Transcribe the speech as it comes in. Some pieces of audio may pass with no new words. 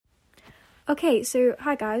Okay, so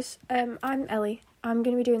hi guys, I'm Ellie. I'm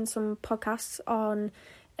going to be doing some podcasts on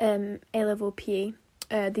A-level PE,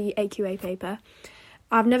 the AQA paper.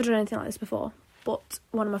 I've never done anything like this before, but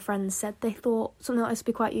one of my friends said they thought something like this would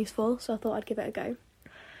be quite useful, so I thought I'd give it a go.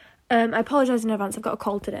 I apologise in advance, I've got a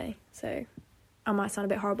cold today, so I might sound a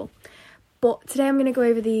bit horrible. But today I'm going to go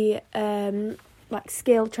over the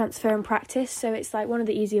skill, transfer and practice, so it's like one of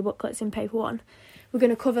the easier booklets in paper 1. We're going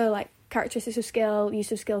to cover characteristics of skill,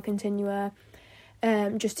 use of skill continua,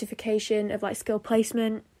 justification of skill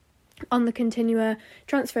placement on the continua,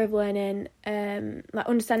 transfer of learning,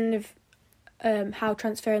 understanding of how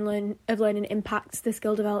transfer of learning impacts the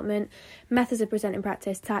skill development, methods of presenting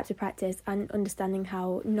practice, types of practice, and understanding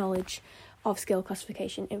how knowledge of skill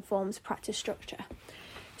classification informs practice structure.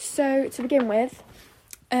 So to begin with,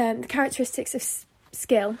 the characteristics of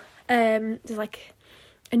skill, there's a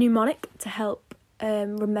mnemonic to help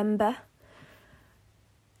remember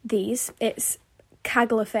these. It's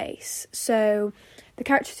Kaggle face. So the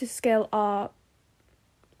characteristics of skill are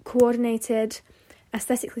coordinated,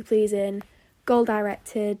 aesthetically pleasing,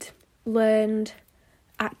 goal-directed, learned,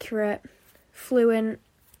 accurate, fluent,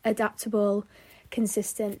 adaptable,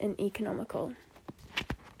 consistent, and economical.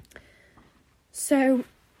 So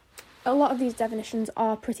a lot of these definitions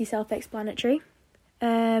are pretty self-explanatory,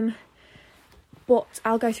 but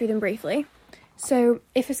I'll go through them briefly. So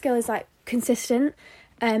if a skill is consistent,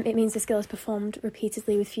 it means the skill is performed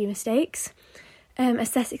repeatedly with few mistakes.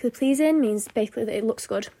 Aesthetically pleasing means basically that it looks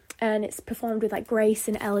good and it's performed with grace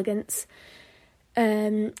and elegance.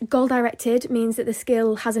 Goal-directed means that the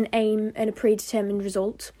skill has an aim and a predetermined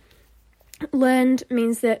result. Learned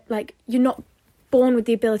means that you're not born with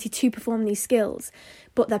the ability to perform these skills,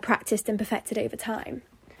 but they're practiced and perfected over time.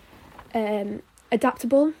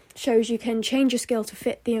 Adaptable shows you can change your skill to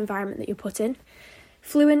fit the environment that you're put in.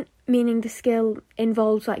 Fluent, meaning the skill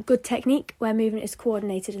involves good technique where movement is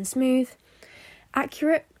coordinated and smooth.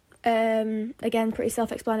 Accurate, again pretty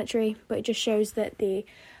self-explanatory, but it just shows that the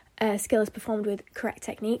skill is performed with correct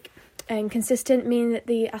technique. And consistent, meaning that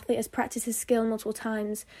the athlete has practiced his skill multiple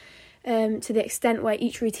times to the extent where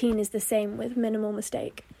each routine is the same with minimal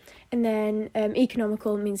mistake. And then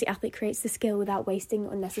economical means the athlete creates the skill without wasting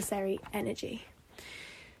unnecessary energy.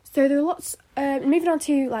 So there are lots, moving on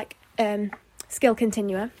to skill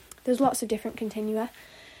continua. There's lots of different continua.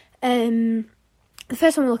 The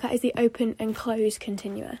first one we'll look at is the open and closed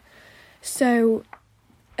continua. So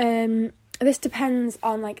this depends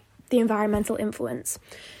on the environmental influence.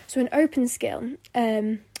 So an open skill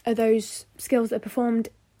are those skills that are performed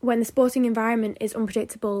when the sporting environment is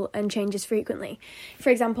unpredictable and changes frequently. For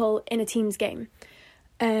example, in a team's game.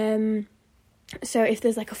 So if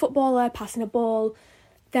there's a footballer passing a ball,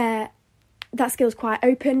 that skill is quite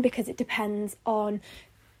open because it depends on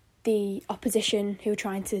the opposition who are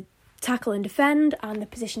trying to tackle and defend and the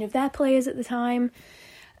position of their players at the time.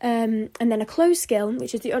 And then a closed skill,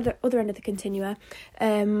 which is the other end of the continua,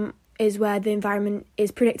 is where the environment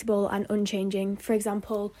is predictable and unchanging. For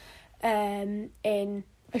example, in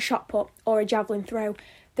a shot put or a javelin throw,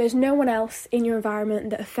 there's no one else in your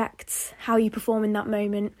environment that affects how you perform in that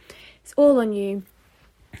moment. It's all on you.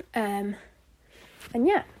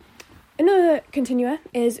 Another continua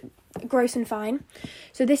is gross and fine.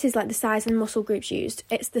 So this is the size and muscle groups used.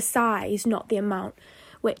 It's the size, not the amount,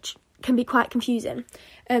 which can be quite confusing.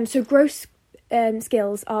 So gross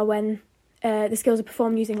skills are when the skills are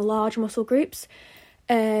performed using large muscle groups,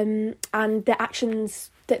 and the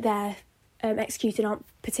actions that they're executed aren't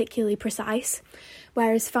particularly precise,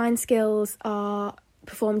 whereas fine skills are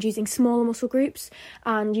performed using smaller muscle groups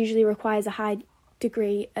and usually requires a high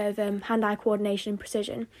degree of hand-eye coordination and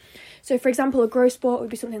precision. So for example, a gross sport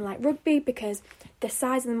would be something like rugby because the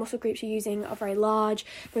size of the muscle groups you're using are very large,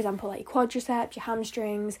 for example your quadriceps, your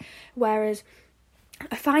hamstrings, whereas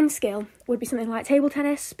a fine skill would be something like table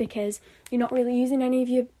tennis because you're not really using any of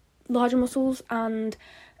your larger muscles, and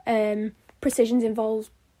precision's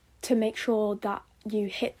involved to make sure that you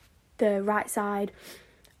hit the right side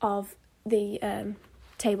of the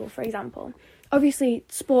table, for example. Obviously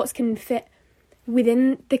sports can fit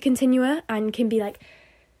within the continua and can be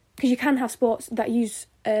because you can have sports that use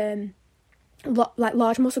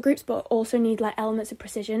large muscle groups but also need elements of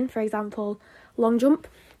precision. For example, long jump,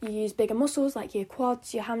 you use bigger muscles like your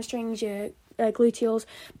quads, your hamstrings, your gluteals,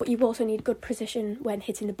 but you also need good precision when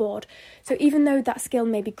hitting the board. So even though that skill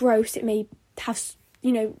may be gross, it may have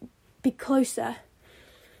be closer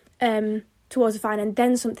towards the fine end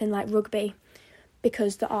than something like rugby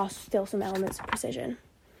because there are still some elements of precision.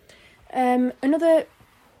 Another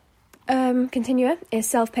continua is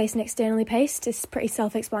self-paced and externally paced. It's pretty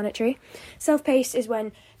self-explanatory. Self-paced is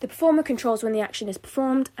when The performer controls when the action is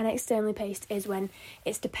performed, and externally paced is when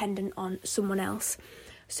it's dependent on someone else.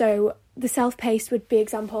 So the self-paced would be for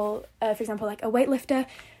example, like a weightlifter.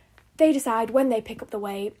 They decide when they pick up the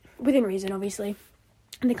weight, within reason, obviously,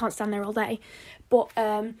 and they can't stand there all day. But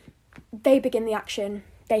they begin the action,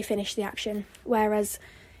 they finish the action. Whereas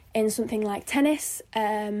in something like tennis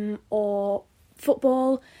or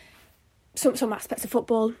football, some aspects of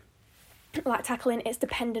football, like tackling, it's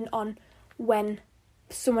dependent on when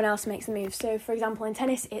someone else makes the move. So, for example, in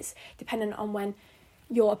tennis, it's dependent on when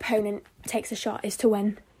your opponent takes a shot as to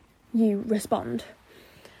when you respond.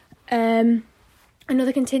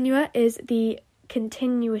 Another continua is the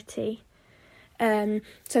continuity.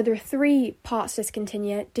 So there are 3 parts to this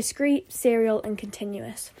continua: discrete, serial, and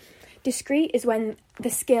continuous. Discrete is when the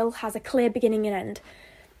skill has a clear beginning and end.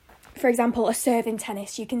 For example, a serve in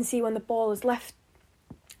tennis, you can see when the ball has left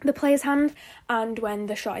the player's hand and when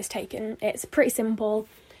the shot is taken. It's pretty simple.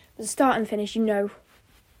 There's a start and finish, you know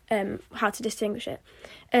how to distinguish it.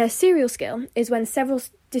 A serial skill is when several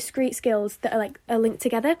discrete skills that are linked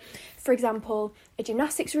together. For example, a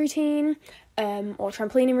gymnastics routine or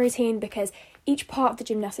trampolining routine, because each part of the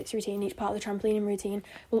gymnastics routine, each part of the trampolining routine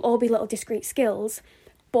will all be little discrete skills,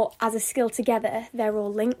 but as a skill together, they're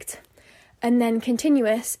all linked. And then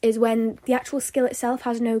continuous is when the actual skill itself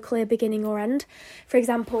has no clear beginning or end. For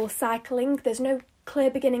example, cycling, there's no clear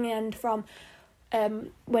beginning and end from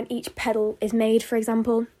when each pedal is made, for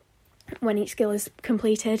example, when each skill is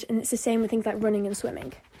completed. And it's the same with things like running and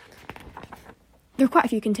swimming. There are quite a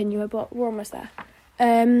few continua, but we're almost there.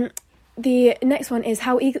 The next one is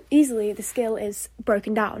how easily the skill is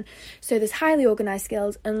broken down. So there's highly organised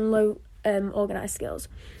skills and low organised skills.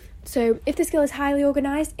 So if the skill is highly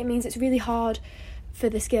organised, it means it's really hard for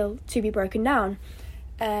the skill to be broken down.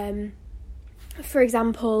 For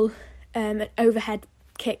example, an overhead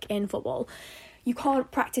kick in football. You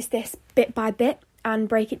can't practice this bit by bit and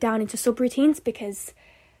break it down into sub-routines because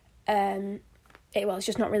it's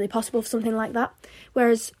just not really possible for something like that.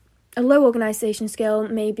 Whereas a low organisation skill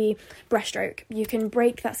may be breaststroke. You can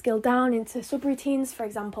break that skill down into sub-routines. For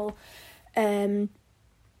example,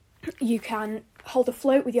 you can hold a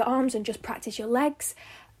float with your arms and just practice your legs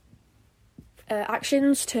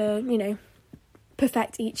actions to,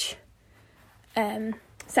 perfect each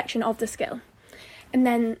section of the skill. And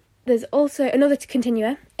then there's also another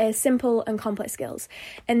continua is simple and complex skills.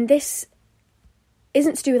 And this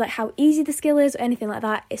isn't to do with how easy the skill is or anything like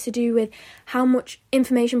that. It's to do with how much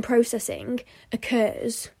information processing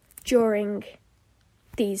occurs during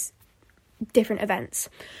these different events.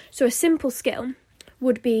 So a simple skill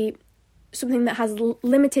would be something that has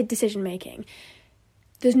limited decision making.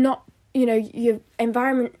 There's not, your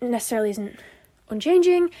environment necessarily isn't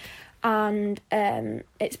unchanging, and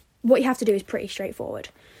it's what you have to do is pretty straightforward.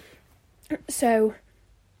 So,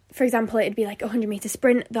 for example, it'd be like a 100-metre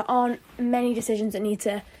sprint. There aren't many decisions that need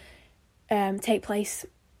to take place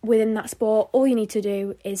within that sport. All you need to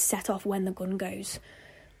do is set off when the gun goes,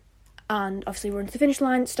 and obviously run to the finish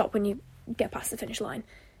line, stop when you get past the finish line.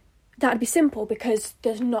 That'd be simple because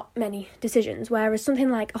there's not many decisions, whereas something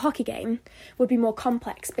like a hockey game would be more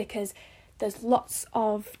complex because there's lots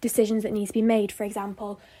of decisions that need to be made. For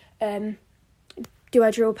example, do I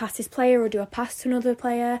dribble past this player or do I pass to another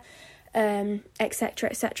player, etc.,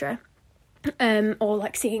 etc. Or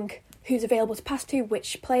seeing who's available to pass to,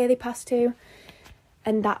 which player they pass to,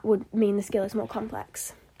 and that would mean the skill is more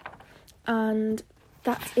complex. And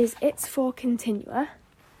that is it for continua.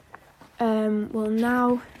 We'll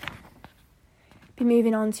now be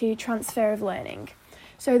moving on to transfer of learning.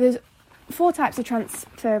 So there's 4 types of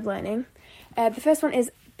transfer of learning. The first one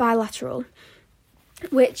is bilateral,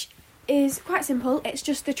 which is quite simple. It's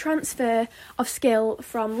just the transfer of skill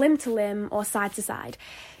from limb to limb or side to side.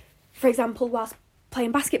 For example, whilst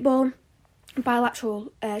playing basketball,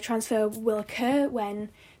 bilateral transfer will occur when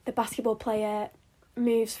the basketball player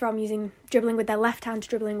moves from dribbling with their left hand to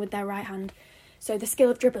dribbling with their right hand. So the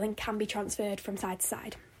skill of dribbling can be transferred from side to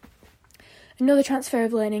side. Another transfer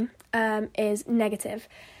of learning is negative.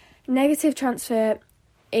 Negative transfer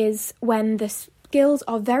is when the skills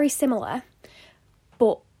are very similar,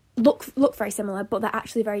 but look very similar, but they're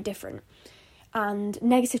actually very different. And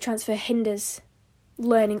negative transfer hinders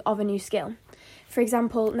learning of a new skill. For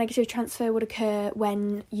example, negative transfer would occur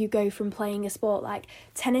when you go from playing a sport like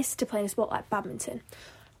tennis to playing a sport like badminton.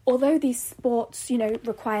 Although these sports,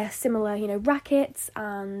 require similar, rackets,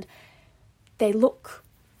 and they look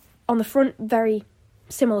on the front very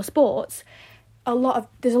similar sports,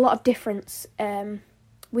 there's a lot of difference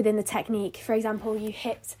within the technique. For example, you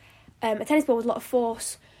hit a tennis ball with a lot of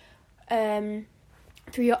force through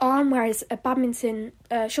your arm, whereas a badminton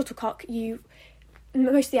shuttlecock, you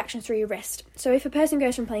most of the actions through your wrist. So if a person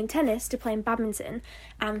goes from playing tennis to playing badminton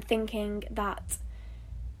and thinking that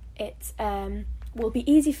it will be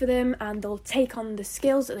easy for them and they'll take on the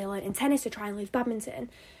skills that they learn in tennis to try and lose badminton,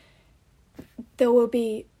 there will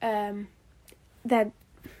be their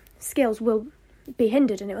skills will be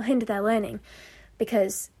hindered, and it will hinder their learning,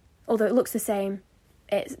 because although it looks the same,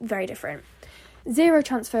 it's very different. Zero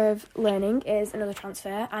transfer of learning is another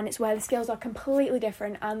transfer, and it's where the skills are completely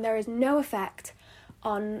different and there is no effect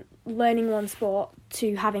on learning one sport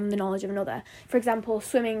to having the knowledge of another. For example,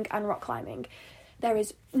 swimming and rock climbing. There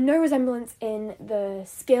is no resemblance in the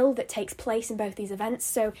skill that takes place in both these events.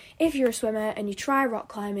 So if you're a swimmer and you try rock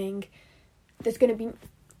climbing, there's going to be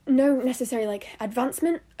no necessary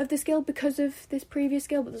advancement of the skill because of this previous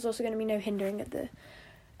skill, but there's also going to be no hindering of the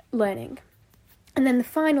learning. And then the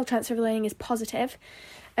final transfer of learning is positive.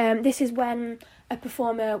 This is when a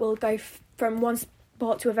performer will go from one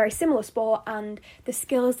sport to a very similar sport, and the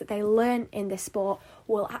skills that they learn in this sport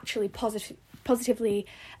will actually positively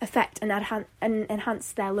affect and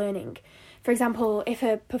enhance their learning. For example, if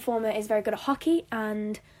a performer is very good at hockey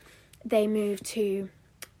and they move to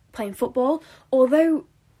playing football, although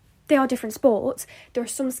they are different sports, there are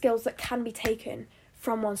some skills that can be taken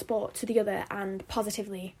from one sport to the other and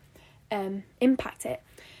positively impact it.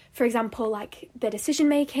 For example, their decision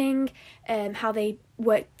making, how they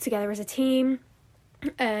work together as a team,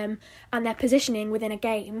 and their positioning within a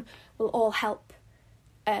game will all help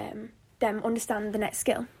them understand the next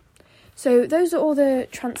skill. So those are all the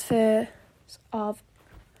transfers of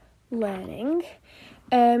learning.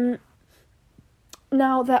 Now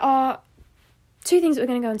there are two things that we're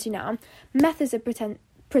going to go into now: methods of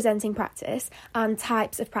presenting practice and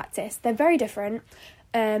types of practice. They're very different.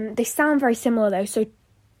 They sound very similar though, so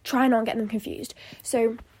try not to get them confused.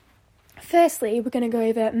 So firstly, we're going to go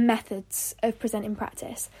over methods of presenting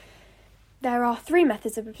practice. There are 3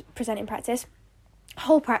 methods of presenting practice: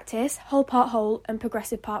 whole practice, whole part whole, and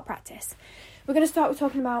progressive part practice. We're going to start with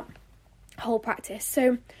talking about whole practice.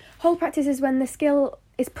 So whole practice is when the skill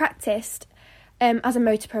is practiced as a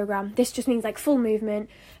motor program. This just means full movement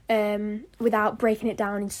without breaking it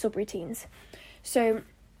down into subroutines. So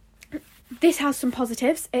this has some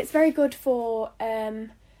positives. It's very good for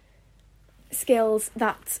skills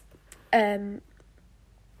that can't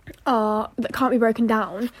be broken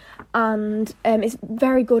down, and it's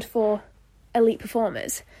very good for elite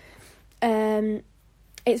performers.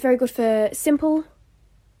 It's very good for simple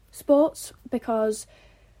sports because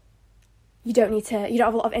you don't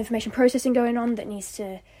have a lot of information processing going on that needs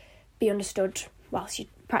to be understood whilst you're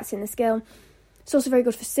practicing the skill. It's also very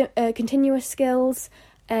good for continuous skills,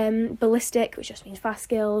 ballistic, which just means fast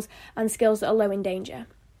skills, and skills that are low in danger.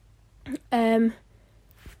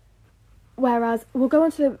 Whereas we'll go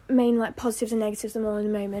on to the main positives and negatives of them all in a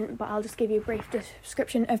moment, but I'll just give you a brief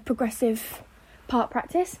description of progressive part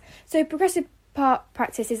practice. So progressive part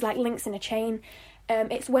practice is like links in a chain.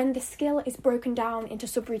 It's when the skill is broken down into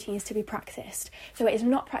subroutines to be practiced. So it is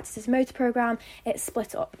not practiced as a motor program, it's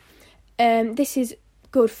split up. This is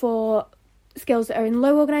good for skills that are in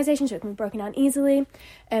low organisation, so it can be broken down easily.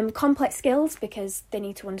 Complex skills, because they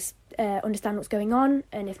need to understand what's going on,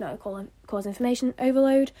 and if not, it'll cause information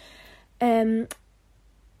overload.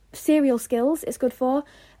 Serial skills it's good for.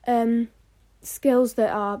 Skills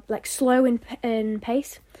that are slow in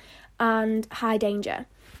pace and high danger.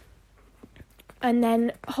 And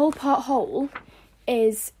then whole part whole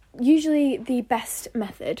is usually the best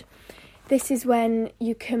method. This is when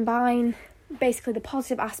you combine basically the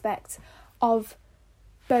positive aspects of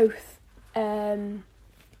both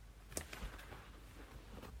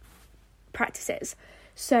practices.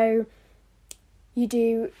 So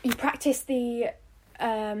you practice the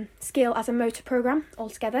skill as a motor program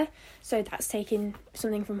altogether, so that's taking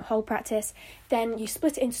something from whole practice. Then you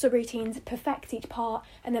split it into subroutines, perfect each part,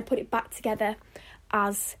 and then put it back together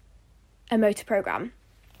as a motor program.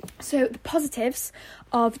 So the positives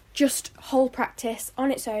of just whole practice on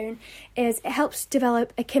its own is it helps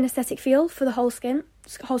develop a kinesthetic feel for the whole skill.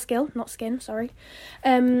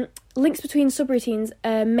 Links between subroutines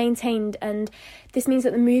are maintained, and this means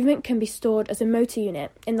that the movement can be stored as a motor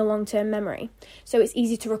unit in the long-term memory. So it's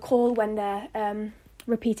easy to recall when they're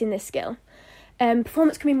repeating this skill.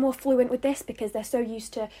 Performance can be more fluent with this because they're so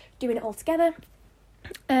used to doing it all together.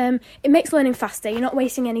 It makes learning faster, you're not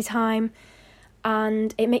wasting any time,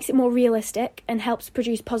 and it makes it more realistic and helps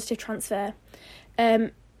produce positive transfer.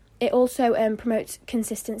 It also promotes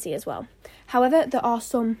consistency as well. However, there are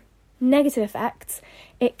some negative effects.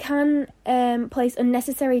 It can place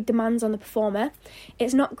unnecessary demands on the performer.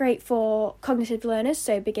 It's not great for cognitive learners,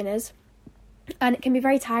 so beginners. And it can be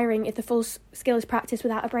very tiring if the full skill is practiced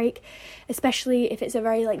without a break, especially if it's a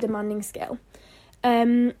very demanding skill.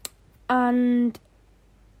 And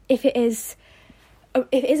if it is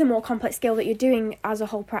a more complex skill that you're doing as a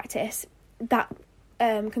whole practice, that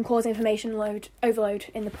can cause information overload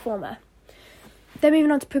in the performer. Then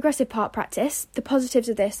moving on to progressive part practice, the positives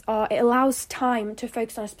of this are it allows time to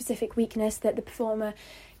focus on a specific weakness that the performer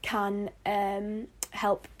can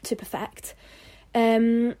help to perfect.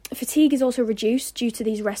 Fatigue is also reduced due to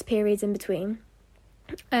these rest periods in between.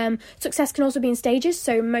 Success can also be in stages,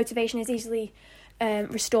 so motivation is easily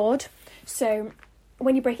restored. So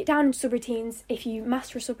when you break it down into subroutines, if you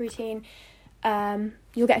master a subroutine,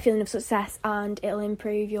 you'll get a feeling of success and it'll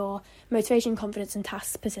improve your motivation, confidence and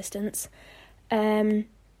task persistence. And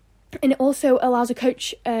it also allows a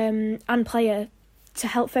coach and player to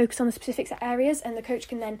help focus on the specific areas, and the coach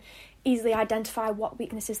can then easily identify what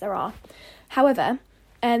weaknesses there are. However,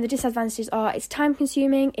 the disadvantages are it's time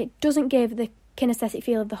consuming, it doesn't give the kinesthetic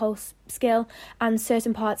feel of the whole skill, and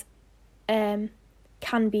certain parts can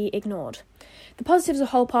be ignored. The positives of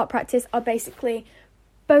whole part practice are basically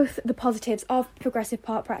both the positives of progressive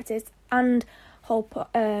part practice and whole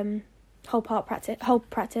practice.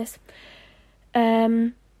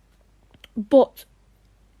 But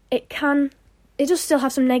it does still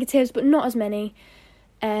have some negatives, but not as many.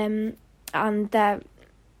 And the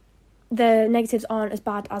negatives aren't as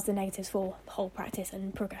bad as the negatives for whole practice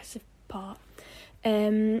and progressive part.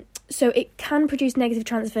 So it can produce negative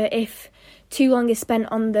transfer if too long is spent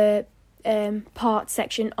on the part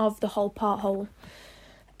section of the whole part whole.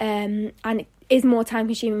 And it is more time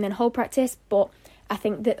consuming than whole practice, but I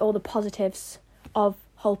think that all the positives of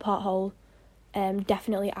whole part whole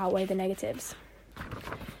definitely outweigh the negatives.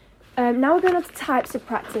 Now we're going on to types of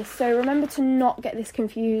practice. So remember to not get this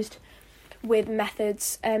confused with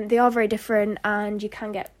methods. They are very different and you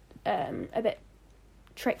can get a bit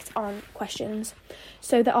tricked on questions.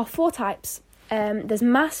 So there are 4 types. There's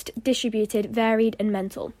massed, distributed, varied and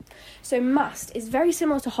mental. So massed is very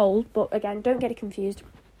similar to whole, but again, don't get it confused.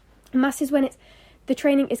 Massed is when the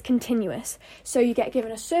training is continuous. So you get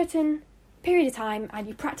given a certain period of time and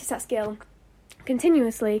you practice that skill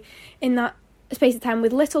continuously in that space of time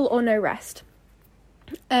with little or no rest.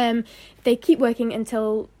 They keep working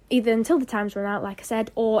until the time's run out, like I said,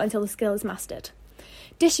 or until the skill is mastered.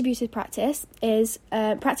 Distributed practice is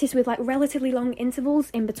practice with relatively long intervals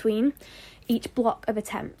in between each block of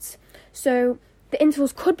attempts. So the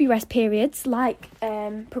intervals could be rest periods, like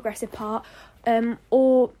progressive part,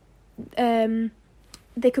 or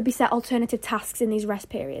they could be set alternative tasks in these rest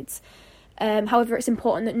periods. However, it's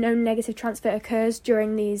important that no negative transfer occurs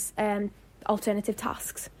during these alternative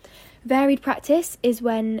tasks. Varied practice is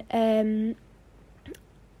when a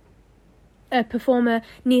performer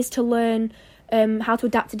needs to learn how to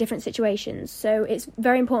adapt to different situations. So it's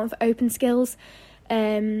very important for open skills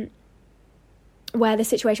where the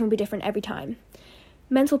situation will be different every time.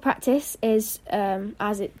 Mental practice is,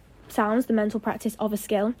 as it sounds, the mental practice of a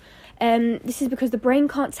skill. This is because the brain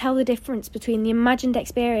can't tell the difference between the imagined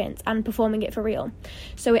experience and performing it for real.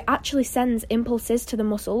 So it actually sends impulses to the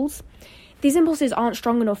muscles. These impulses aren't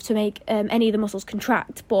strong enough to make any of the muscles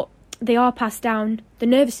contract, but they are passed down the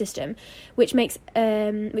nervous system, which means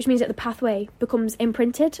that the pathway becomes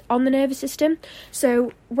imprinted on the nervous system.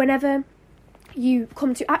 So whenever you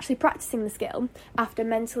come to actually practicing the skill after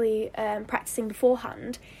mentally practicing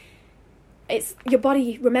beforehand, your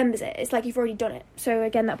body remembers it. It's like you've already done it. So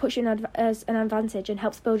again, that puts you as an advantage and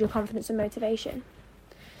helps build your confidence and motivation.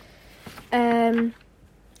 We're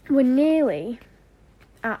nearly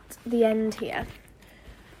at the end here.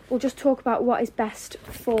 We'll just talk about what is best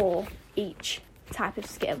for each type of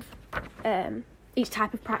skill, each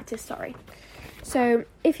type of practice, sorry. So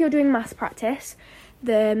if you're doing mass practice,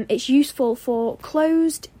 it's useful for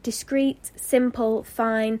closed, discrete, simple,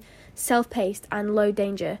 fine, self-paced and low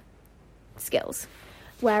danger skills,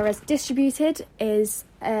 whereas distributed is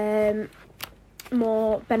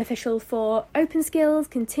more beneficial for open skills,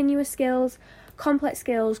 continuous skills, complex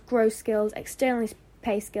skills, growth skills, externally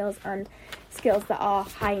paced skills and skills that are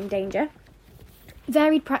high in danger.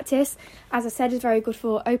 Varied practice, as I said, is very good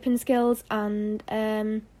for open skills and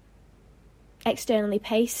externally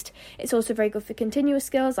paced. It's also very good for continuous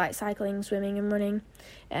skills like cycling, swimming and running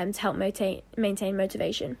to help maintain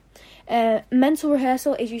motivation. Mental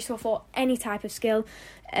rehearsal is useful for any type of skill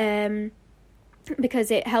because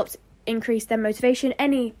it helps increase their motivation.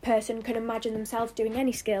 Any person can imagine themselves doing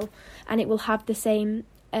any skill and it will have the same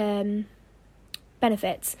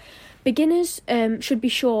benefits. Beginners should be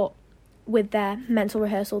short with their mental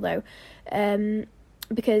rehearsal though,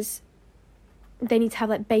 because they need to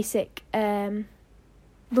have basic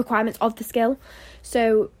requirements of the skill.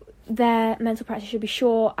 So their mental practice should be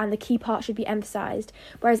short and the key part should be emphasised.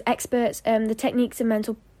 Whereas experts, the techniques of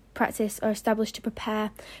mental practice are established to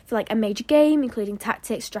prepare for like a major game, including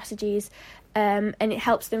tactics, strategies, and it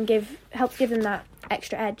helps give them that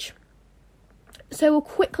extra edge. So we'll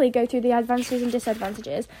quickly go through the advantages and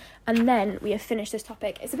disadvantages, and then we have finished this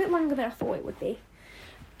topic. It's a bit longer than I thought it would be,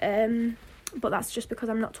 but that's just because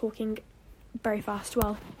I'm not talking very fast.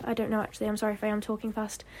 Well, I don't know actually, I'm sorry if I am talking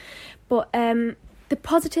fast. But the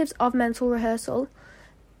positives of mental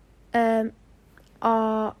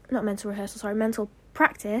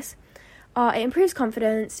practice are: it improves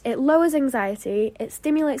confidence, it lowers anxiety, it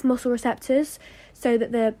stimulates muscle receptors so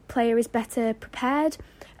that the player is better prepared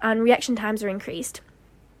and reaction times are increased.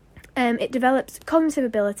 It develops cognitive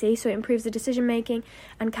ability, so it improves the decision making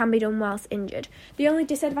and can be done whilst injured. The only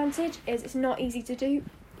disadvantage is it's not easy to do,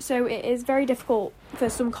 so it is very difficult for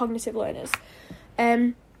some cognitive learners.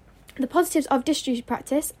 The positives of distributed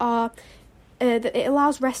practice are that it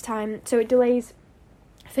allows rest time, so it delays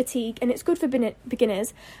fatigue, and it's good for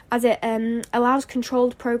beginners as it allows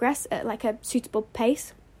controlled progress at like a suitable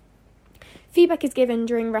pace. Feedback is given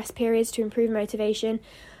during rest periods to improve motivation.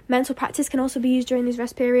 Mental practice can also be used during these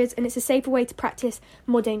rest periods, and it's a safer way to practice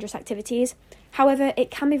more dangerous activities. However,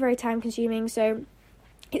 it can be very time consuming, so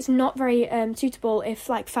it's not very suitable if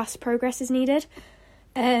like fast progress is needed,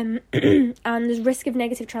 and there's risk of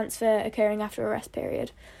negative transfer occurring after a rest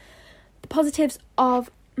period. The positives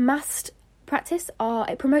of massed practice are: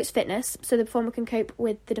 it promotes fitness, so the performer can cope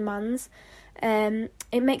with the demands.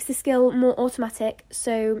 It makes the skill more automatic,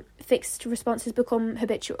 so fixed responses become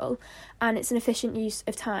habitual, and it's an efficient use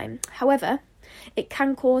of time. However, it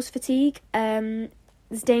can cause fatigue. There's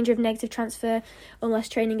danger of negative transfer unless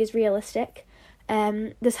training is realistic.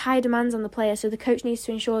 There's high demands on the player, so the coach needs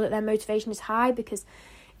to ensure that their motivation is high, because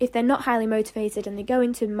if they're not highly motivated and they go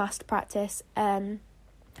into massed practice, the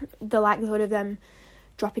likelihood of them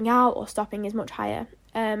dropping out or stopping is much higher,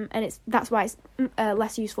 and that's why it's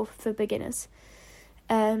less useful for beginners.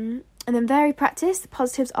 And then varied practice, the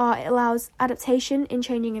positives are: it allows adaptation in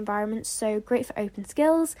changing environments, so great for open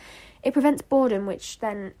skills. It prevents boredom, which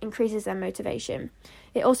then increases their motivation.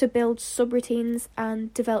 It also builds subroutines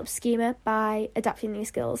and develops schema by adapting these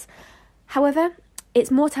skills. However,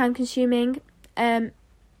 it's more time consuming,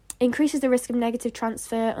 increases the risk of negative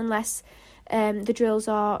transfer unless the drills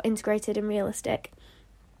are integrated and realistic.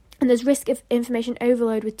 And there's risk of information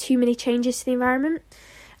overload with too many changes to the environment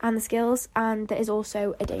and the skills, and there is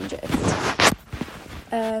also a danger of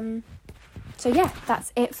fatigue. So yeah,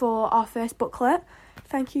 that's it for our first booklet.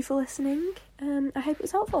 Thank you for listening. I hope it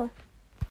was helpful.